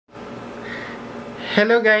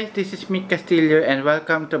Hello guys, this is Mick Castillo and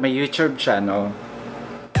welcome to my YouTube channel.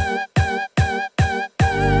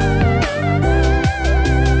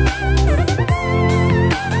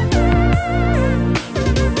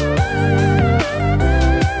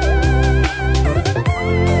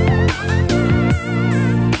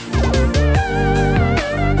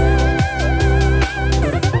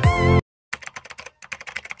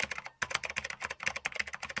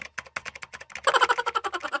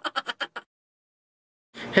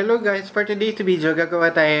 Hello guys, for today's video, gagawa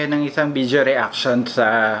tayo ng isang video reaction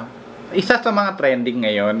sa isa sa mga trending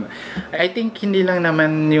ngayon. I think hindi lang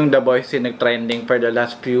naman yung The Boys yung nag-trending for the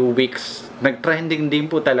last few weeks. Nag-trending din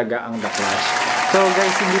po talaga ang The Clash. So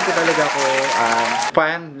guys, hindi po talaga ako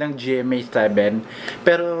fan ng GMA7.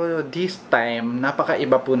 Pero this time,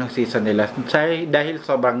 napakaiba po ng season nila. Dahil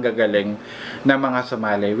sobrang gagaling na mga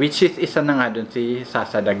sumali. Which is isa na nga dun si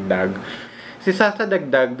Sassa Dagdag. Si Sassa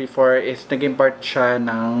Dagdag before is naging part siya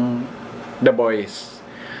ng The Boys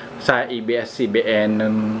sa ABS-CBN.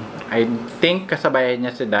 I think kasabayan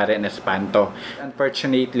niya si Darren Espanto.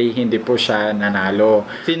 Unfortunately, hindi po siya nanalo.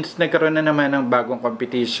 Since nagkaroon na naman ng bagong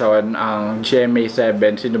competition, ang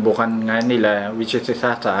GMA7, sinubukan nga nila, which is si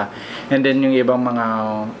Sassa. And then yung ibang mga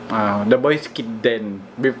The Boys kid din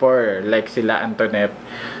before, like sila Antoinette.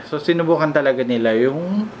 So sinubukan talaga nila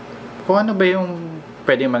yung kung ano ba yung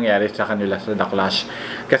pwedeng mangyari sa kanila sa The Clash.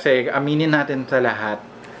 Kasi aminin natin sa lahat,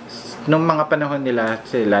 nung mga panahon nila,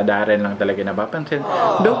 sila Darren lang talaga napapansin.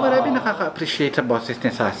 Though marami nakaka-appreciate sa boses ni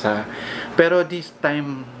Sassa. Pero this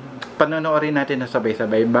time, panonoorin natin na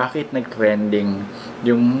sabay-sabay bakit nag-trending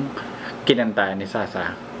yung kinanta ni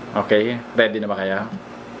Sassa. Okay? Ready na ba kayo?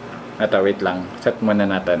 At wait lang. Set muna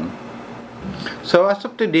natin. So, as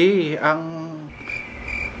of today, ang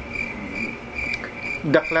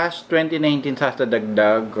The Clash 2019 Sassa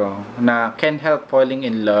Dagdag na Can't Help Falling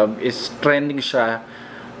in Love is trending siya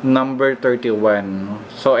number 31.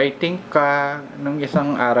 So I think nung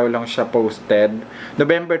isang araw lang siya posted,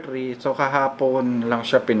 November 3. So kahapon lang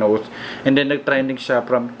siya pinost. And then nag-trending siya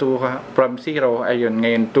from 0, ayun,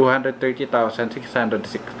 ngayon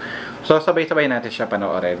 230,606. So sabay-sabay natin siya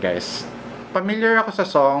panoorin, guys. Familiar ako sa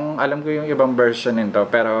song, alam ko yung ibang version nito,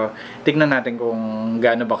 pero tignan natin kung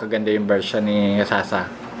gaano ba kaganda yung version ni Sassa.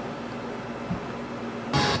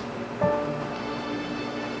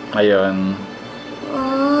 Ayun.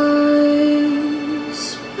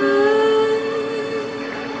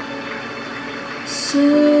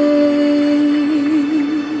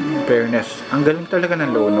 Fairness, ang galing talaga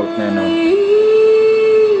ng low note na, no?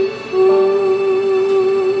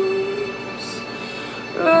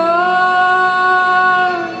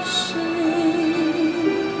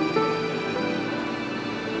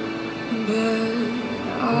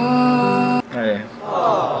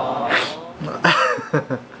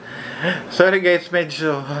 Sorry guys,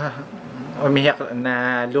 medyo umiyak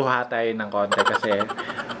na luha tayo ng konti kasi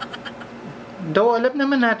though alam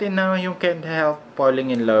naman natin na yung Can't Help Falling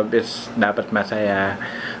in Love is dapat masaya,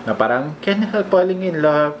 na parang Can't Help Falling in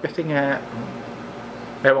Love kasi nga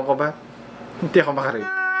ewan ko ba, hindi ako makarig.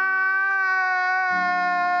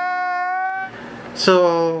 So,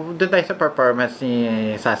 doon tayo sa performance ni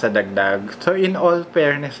Sassa Dagdag. So, in all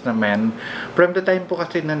fairness naman, from the time po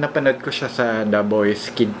kasi na napanood ko siya sa The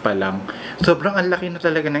Boys Kid pa lang, sobrang ang laki na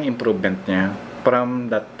talaga ng improvement niya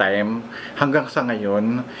from that time hanggang sa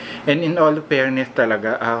ngayon. And in all fairness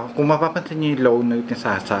talaga, kung mapapansin niyo yung low note ni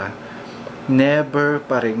Sassa, never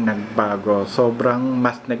pa rin nagbago. Sobrang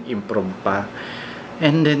mas nag-improve pa.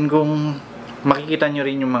 And then kung makikita nyo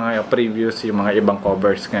rin yung mga previews, yung mga ibang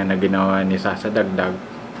covers nga na ginawa ni Sassa Dagdag,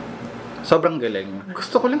 sobrang galing.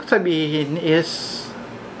 Gusto ko lang sabihin is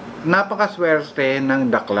napakaswerte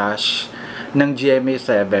ng The Clash ng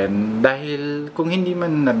GMA7 dahil kung hindi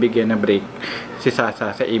man nabigyan na break si Sassa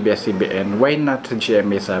sa ABS-CBN, why not sa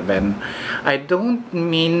GMA7? I don't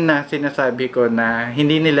mean na sinasabi ko na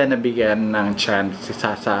hindi nila nabigyan ng chance si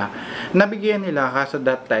Sassa. Nabigyan nila kasi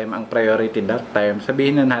that time, ang priority that time,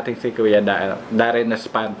 sabihin na natin si Kuya Darren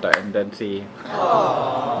Espanto and then si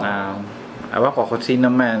awan ko kung sino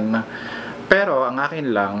man. Pero ang akin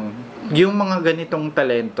lang, yung mga ganitong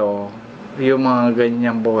talento, yung mga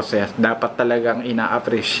ganyang boses, dapat talagang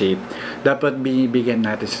ina-appreciate. Dapat binibigyan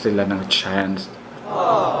natin sila ng chance.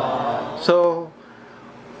 So,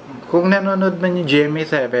 kung nanonood man yung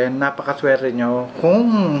GMA7, napakaswerte nyo. Kung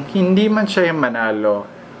hindi man siya yung manalo,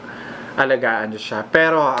 alagaan nyo siya.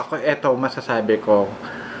 Pero ako, eto, masasabi ko,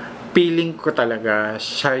 feeling ko talaga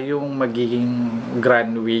siya yung magiging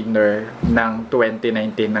grand winner ng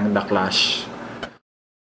 2019 ng The Clash.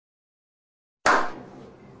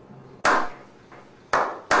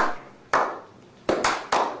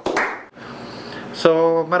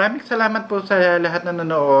 So, maraming salamat po sa lahat na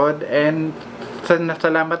nanood, and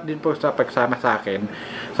salamat din po sa pagsama sa akin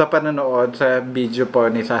sa panonood sa video po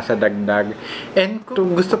ni Sassa Dagdag. And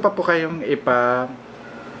kung gusto pa po kayong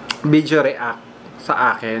video react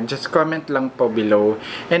sa akin, just comment lang po below,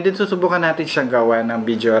 and then susubukan natin siyang gawa ng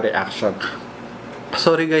video reaction.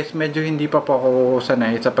 Sorry guys, medyo hindi pa po ako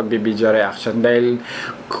sanay sa pagbi-video reaction dahil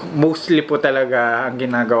mostly po talaga ang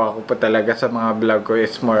ginagawa ko po talaga sa mga vlog ko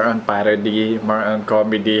is more on parody, more on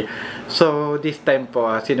comedy. So this time po,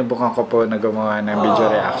 sinubukan ko po na gumawa ng video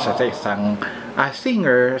reaction sa isang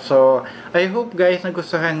singer. So I hope guys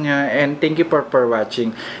nagustuhan niya, and thank you for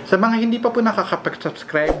watching. Sa mga hindi pa po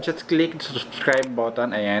nakakapag-subscribe, just click the subscribe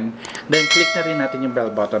button, ayan. Then click na rin natin yung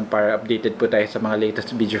bell button para updated po tayo sa mga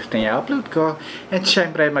latest videos na i-upload ko. And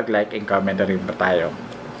syempre mag-like and comment na rin po tayo.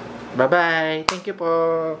 Bye bye! Thank you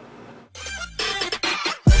po!